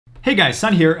Hey guys,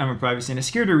 Sun here. I'm a privacy and a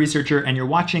security researcher, and you're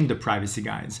watching The Privacy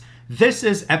Guides. This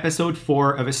is episode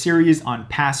 4 of a series on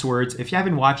passwords. If you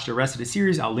haven't watched the rest of the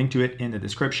series, I'll link to it in the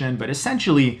description. But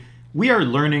essentially, we are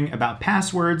learning about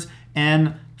passwords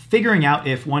and figuring out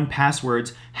if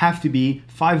passwords have to be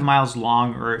 5 miles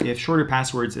long or if shorter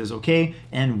passwords is okay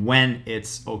and when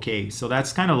it's okay. So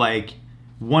that's kind of like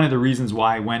one of the reasons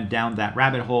why I went down that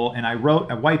rabbit hole, and I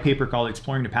wrote a white paper called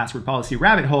Exploring the Password Policy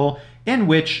Rabbit Hole, in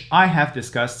which I have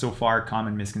discussed so far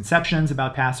common misconceptions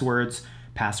about passwords,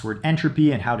 password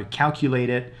entropy and how to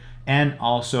calculate it, and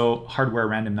also hardware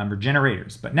random number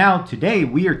generators. But now, today,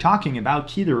 we are talking about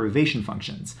key derivation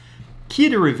functions. Key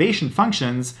derivation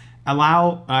functions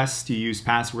allow us to use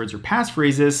passwords or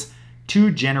passphrases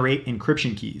to generate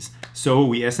encryption keys. So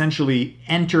we essentially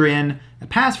enter in a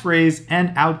passphrase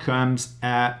and out comes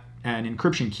an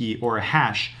encryption key or a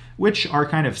hash, which are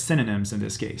kind of synonyms in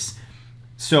this case.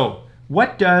 So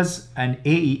what does an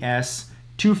AES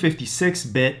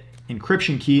 256-bit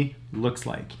encryption key looks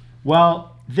like?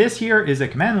 Well, this here is a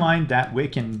command line that we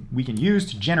can use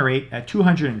to generate a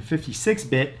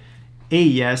 256-bit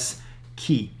AES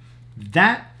key.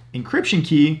 That encryption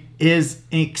key is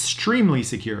extremely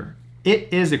secure.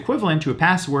 It is equivalent to a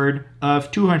password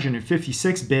of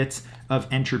 256 bits of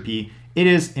entropy. It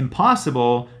is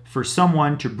impossible for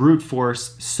someone to brute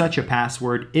force such a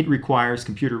password. It requires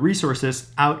computer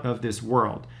resources out of this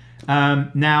world.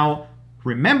 Now,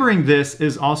 remembering this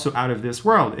is also out of this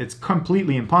world. It's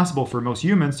completely impossible for most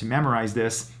humans to memorize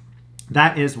this.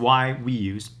 That is why we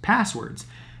use passwords.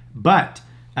 But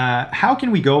how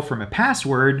can we go from a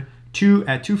password to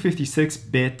a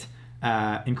 256-bit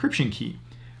encryption key?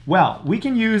 Well, we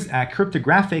can use a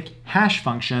cryptographic hash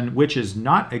function, which is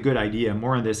not a good idea.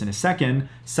 More on this in a second,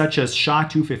 such as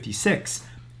SHA-256.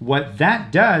 What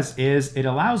that does is it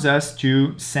allows us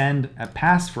to send a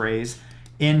passphrase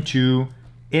into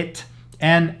it,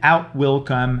 and out will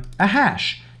come a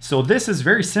hash. So this is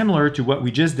very similar to what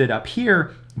we just did up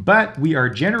here, but we are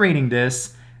generating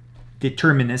this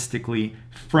deterministically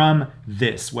from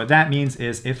this. What that means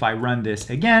is if I run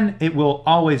this again, it will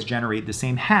always generate the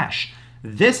same hash.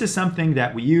 This is something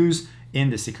that we use in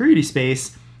the security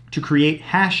space to create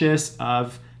hashes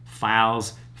of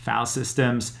files, file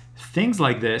systems, things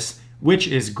like this, which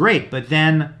is great, but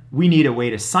then we need a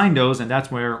way to sign those, and that's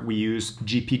where we use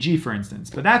GPG, for instance.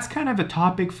 But that's kind of a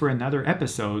topic for another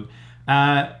episode.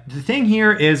 The thing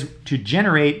here is to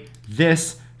generate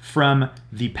this from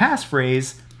the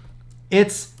passphrase,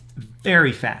 it's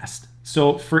very fast.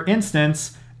 So for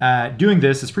instance, doing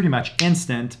this is pretty much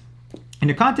instant. In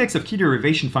the context of key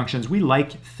derivation functions, we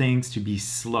like things to be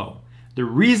slow. The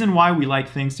reason why we like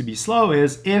things to be slow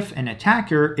is if an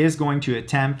attacker is going to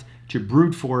attempt to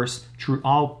brute force through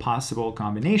all possible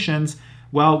combinations,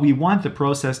 well, we want the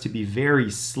process to be very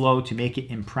slow to make it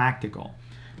impractical.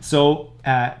 So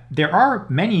there are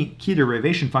many key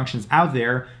derivation functions out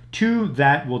there. Two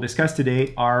that we'll discuss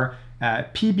today are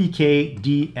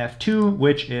PBKDF2,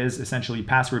 which is essentially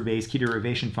password-based key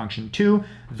derivation function 2.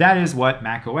 That is what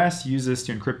macOS uses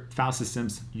to encrypt file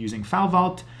systems using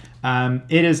FileVault.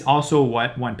 It is also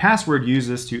what 1Password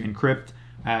uses to encrypt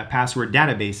password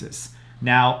databases.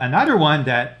 Now, another one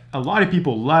that a lot of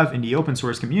people love in the open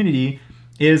source community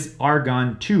is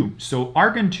Argon 2. So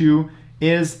Argon 2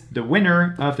 is the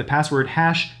winner of the password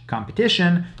hash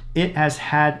competition. It has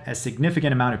had a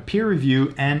significant amount of peer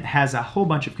review and has a whole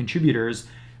bunch of contributors.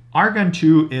 Argon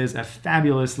 2 is a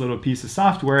fabulous little piece of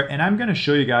software, and I'm going to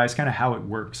show you guys kind of how it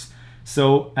works.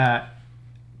 So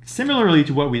similarly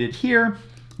to what we did here,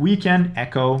 we can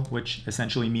echo, which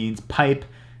essentially means pipe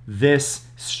this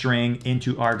string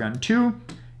into Argon 2.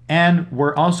 And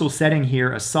we're also setting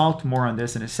here a salt, more on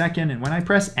this in a second. And when I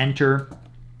press enter,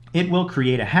 it will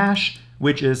create a hash,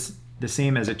 which is the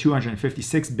same as a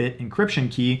 256-bit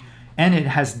encryption key, and it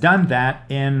has done that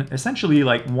in essentially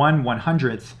like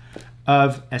 1/100th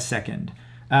of a second.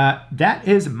 That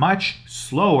is much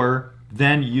slower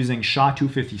than using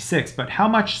SHA-256, but how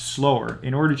much slower?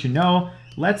 In order to know,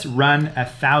 let's run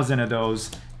 1,000 of those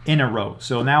in a row.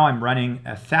 So now I'm running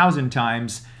 1,000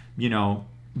 times,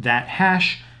 that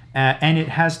hash, and it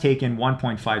has taken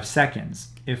 1.5 seconds.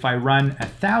 If I run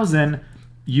 1,000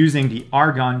 using the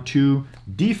Argon 2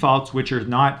 defaults, which are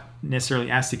not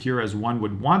necessarily as secure as one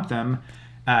would want them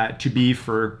to be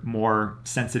for more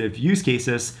sensitive use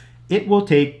cases, it will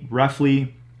take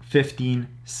roughly 15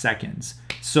 seconds.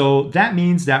 So that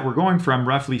means that we're going from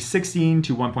roughly 16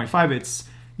 to 1.5. It's,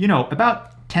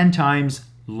 about 10 times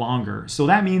longer. So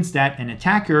that means that an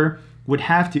attacker would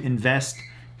have to invest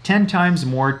 10 times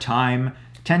more time,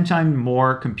 10 times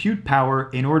more compute power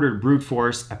in order to brute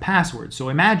force a password. So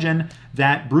imagine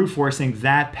that brute forcing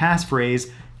that passphrase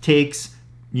takes,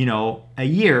 a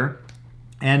year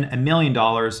and $1 million.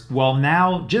 Well,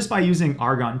 now just by using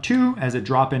Argon 2 as a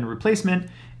drop-in replacement,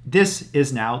 this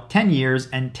is now 10 years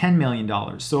and $10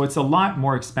 million. So it's a lot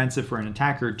more expensive for an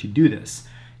attacker to do this.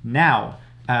 Now,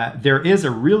 there is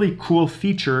a really cool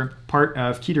feature, part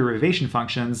of key derivation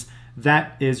functions,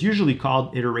 that is usually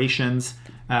called iterations.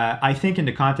 I think in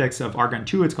the context of Argon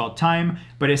 2, it's called time,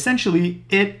 but essentially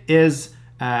it is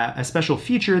a special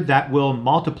feature that will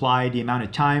multiply the amount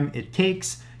of time it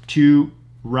takes to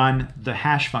run the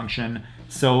hash function.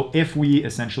 So if we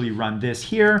essentially run this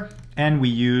here and we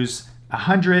use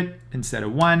 100 instead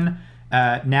of 1,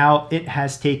 now it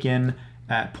has taken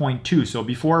 0.2. So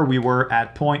before we were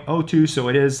at 0.02, so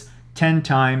it is 10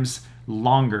 times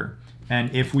longer.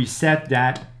 And if we set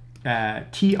that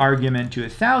t argument to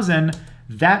 1,000,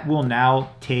 that will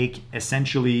now take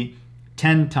essentially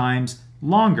 10 times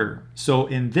longer. So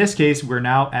in this case, we're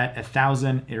now at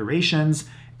 1,000 iterations,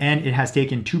 and it has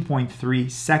taken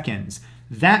 2.3 seconds.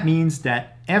 That means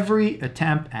that every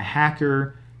attempt a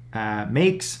hacker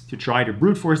makes to try to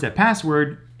brute force that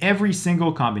password, every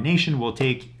single combination will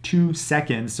take 2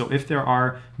 seconds. So if there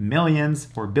are millions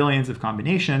or billions of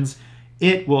combinations,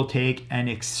 it will take an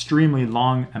extremely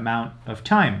long amount of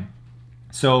time.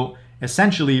 So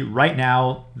essentially right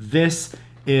now, this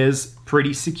is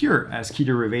pretty secure as key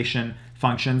derivation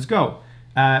functions go.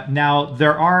 Now,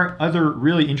 there are other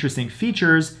really interesting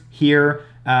features here.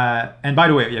 And by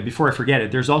the way, before I forget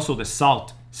it, there's also the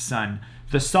salt sun.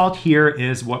 The salt here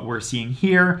is what we're seeing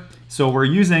here. So we're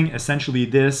using essentially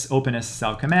this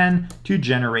OpenSSL command to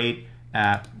generate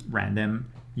a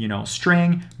random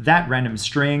string. That random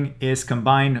string is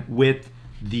combined with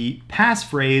the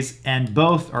passphrase, and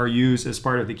both are used as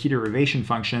part of the key derivation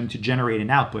function to generate an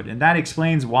output. And that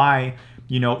explains why,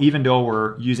 even though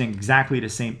we're using exactly the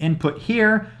same input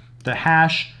here, the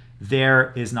hash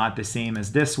there is not the same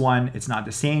as this one. It's not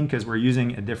the same because we're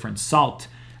using a different salt.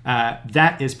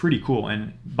 That is pretty cool.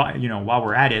 And while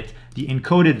we're at it, the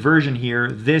encoded version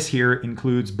here, this here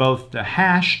includes both the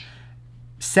hash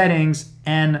settings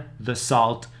and the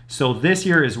salt. So this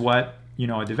here is what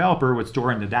a developer would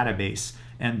store in the database,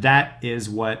 and that is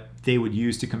what they would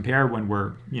use to compare when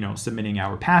we're submitting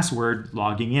our password,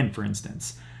 logging in, for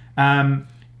instance.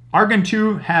 Argon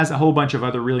 2 has a whole bunch of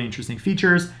other really interesting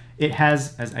features. It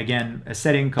has, again, a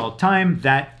setting called time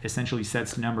that essentially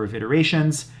sets the number of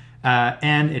iterations.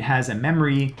 And it has a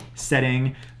memory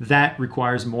setting that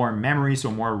requires more memory,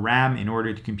 so more RAM in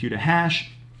order to compute a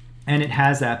hash. And it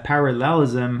has a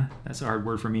parallelism, that's a hard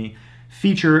word for me,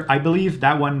 feature. I believe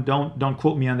that one, don't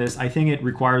quote me on this, I think it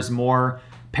requires more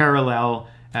parallel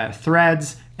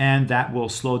threads, and that will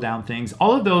slow down things.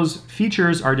 All of those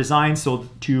features are designed so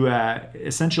to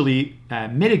essentially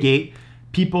mitigate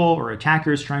people or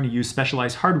attackers trying to use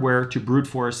specialized hardware to brute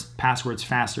force passwords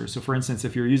faster. So for instance,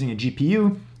 if you're using a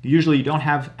GPU, usually you don't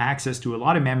have access to a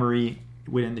lot of memory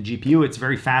within the GPU. It's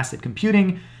very fast at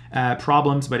computing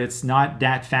problems, but it's not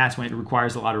that fast when it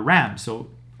requires a lot of RAM. So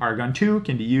Argon 2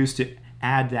 can be used to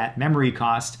add that memory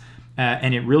cost,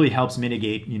 and it really helps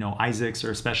mitigate, ISACs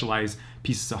or specialized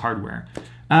pieces of hardware.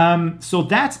 So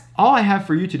that's all I have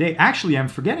for you today. Actually, I'm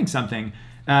forgetting something.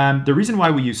 The reason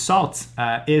why we use salt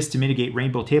is to mitigate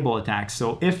rainbow table attacks.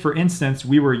 So if, for instance,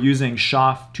 we were using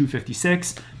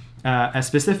SHA-256, a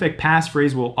specific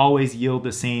passphrase will always yield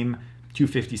the same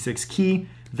 256 key.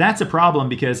 That's a problem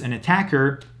because an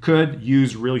attacker could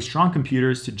use really strong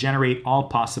computers to generate all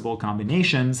possible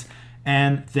combinations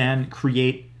and then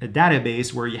create a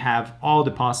database where you have all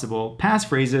the possible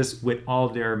passphrases with all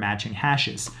their matching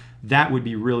hashes. That would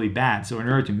be really bad. So in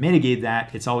order to mitigate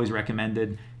that, it's always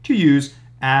recommended to use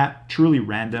a truly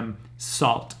random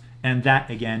salt. And that,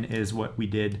 again, is what we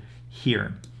did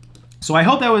here. So I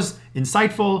hope that was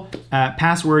insightful.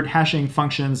 Password hashing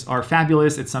functions are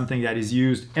fabulous. It's something that is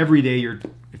used every day.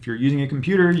 If you're using a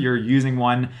computer, you're using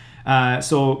one.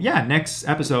 So yeah, next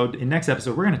episode,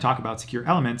 we're going to talk about secure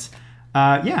elements.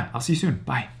 Yeah, I'll see you soon.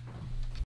 Bye.